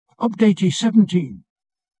UpdateI 17.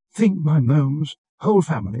 Think my mom's whole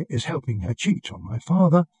family is helping her cheat on my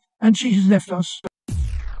father, and she has left us.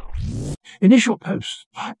 Initial post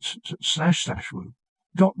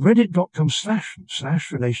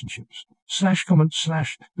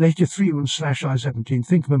 //reddit.com/relationships/comments/later3/I17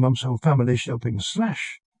 think my mum's whole family is helping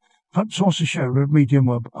sources share a medium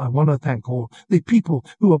web. I want to thank all the people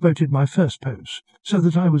who voted my first post so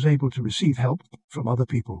that I was able to receive help from other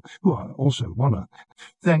people who I also wanna.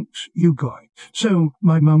 Thanks, you guys. So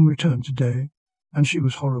my mum returned today, and she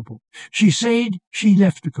was horrible. She said she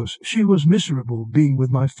left because she was miserable being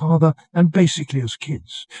with my father and basically as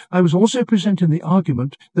kids. I was also present in the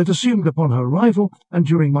argument that assumed upon her arrival and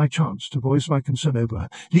during my chance to voice my concern over her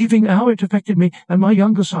leaving, how it affected me and my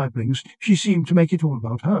younger siblings. She seemed to make it all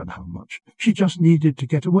about her and how much she just needed to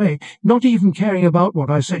get away, not even caring about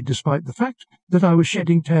what I said, despite the fact that I was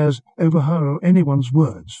shedding tears over her or anyone's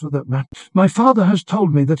words for that matter. My father has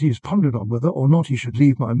told me that he has pondered on whether or not he should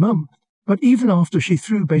leave my mum, but even after she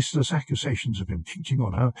threw baseless accusations of him cheating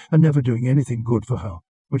on her and never doing anything good for her,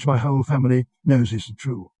 which my whole family knows isn't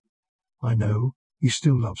true, I know he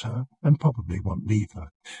still loves her and probably won't leave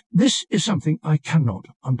her. This is something I cannot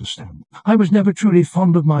understand. I was never truly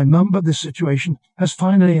fond of my mum, but this situation has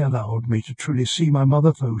finally allowed me to truly see my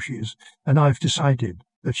mother for who she is, and I've decided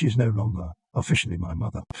that she is no longer officially my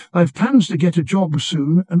mother. I have plans to get a job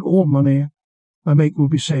soon, and all money I make will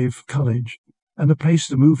be saved for college and a place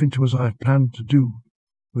to move into, as I had planned to do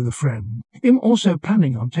with a friend. I'm also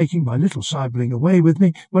planning on taking my little sibling away with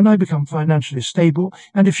me when I become financially stable,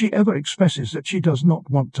 and if she ever expresses that she does not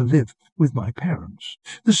want to live with my parents.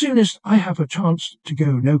 The soonest I have a chance to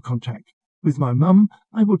go no contact with my mum,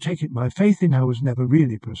 I will take it. My faith in her was never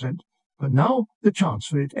really present, but now the chance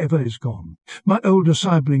for it ever is gone. My older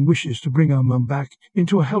sibling wishes to bring our mum back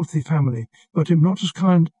into a healthy family, but am not as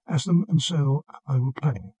kind as them, and so I will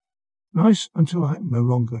play nice until I am no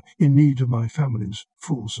longer in need of my family's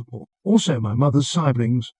full support. Also, my mother's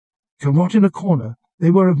siblings can rot in a corner.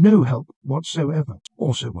 They were of no help whatsoever.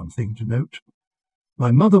 Also, one thing to note,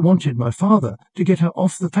 my mother wanted my father to get her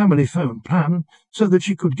off the family phone plan so that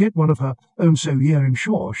she could get one of her own, so yeah, I'm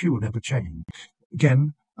sure she will never change.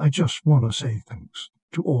 Again, I just want to say thanks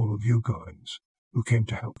to all of you guys who came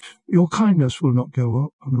to help. Your kindness will not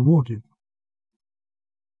go unrewarded.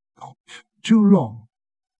 Too long.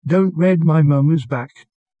 Don't read, my mum is back,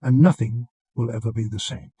 and nothing will ever be the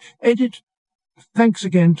same. Edit. Thanks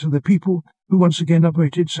again to the people who once again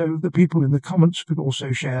upvoted, so the people in the comments could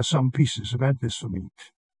also share some pieces of advice for me.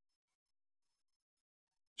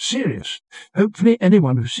 Serious. Hopefully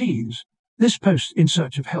anyone who sees this post in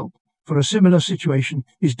search of help for a similar situation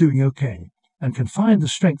is doing okay and can find the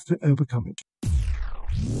strength to overcome it.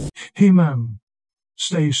 Hey man,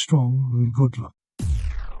 stay strong and good luck.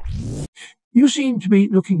 You seem to be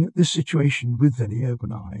looking at this situation with very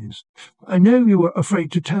open eyes. I know you were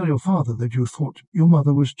afraid to tell your father that you thought your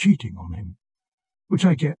mother was cheating on him, which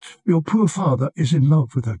I get. Your poor father is in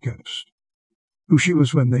love with her ghost, who she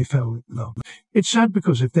was when they fell in love. It's sad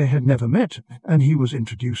because if they had never met and he was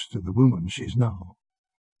introduced to the woman she is now,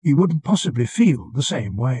 he wouldn't possibly feel the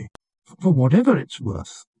same way. For whatever it's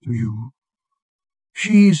worth to you,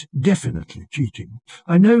 she's definitely cheating.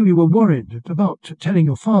 I know you were worried about telling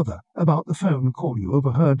your father about the phone call you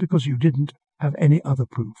overheard because you didn't have any other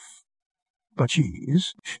proof. But she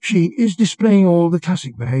is displaying all the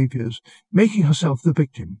classic behaviors, making herself the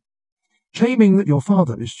victim, claiming that your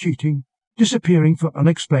father is cheating, disappearing for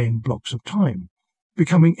unexplained blocks of time,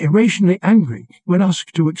 becoming irrationally angry when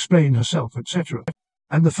asked to explain herself, etc.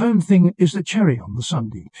 And the phone thing is the cherry on the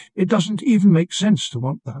sundae. It doesn't even make sense to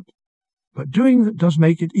want that. But doing that does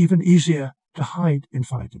make it even easier to hide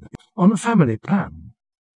infidelity. On a family plan,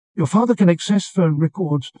 your father can access phone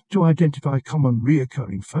records to identify common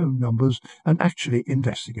reoccurring phone numbers and actually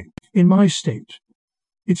investigate. In my state,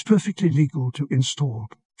 it's perfectly legal to install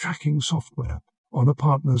tracking software on a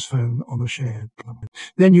partner's phone on a shared plan.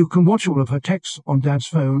 Then you can watch all of her texts on Dad's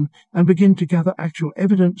phone and begin to gather actual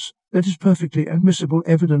evidence that is perfectly admissible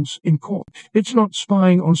evidence in court. It's not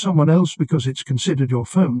spying on someone else because it's considered your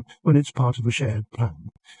phone when it's part of a shared plan.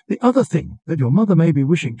 The other thing that your mother may be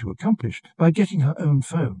wishing to accomplish by getting her own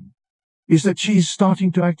phone is that she's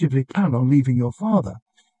starting to actively plan on leaving your father,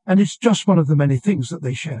 and it's just one of the many things that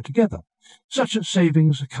they share together, such as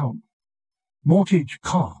savings account, mortgage,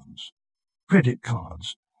 cards, credit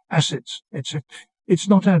cards, assets, etc. It's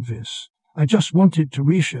not advice. I just wanted to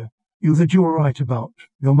reassure you that you're right about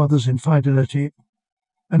your mother's infidelity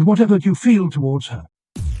and whatever you feel towards her.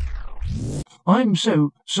 I'm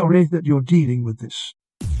so sorry that you're dealing with this.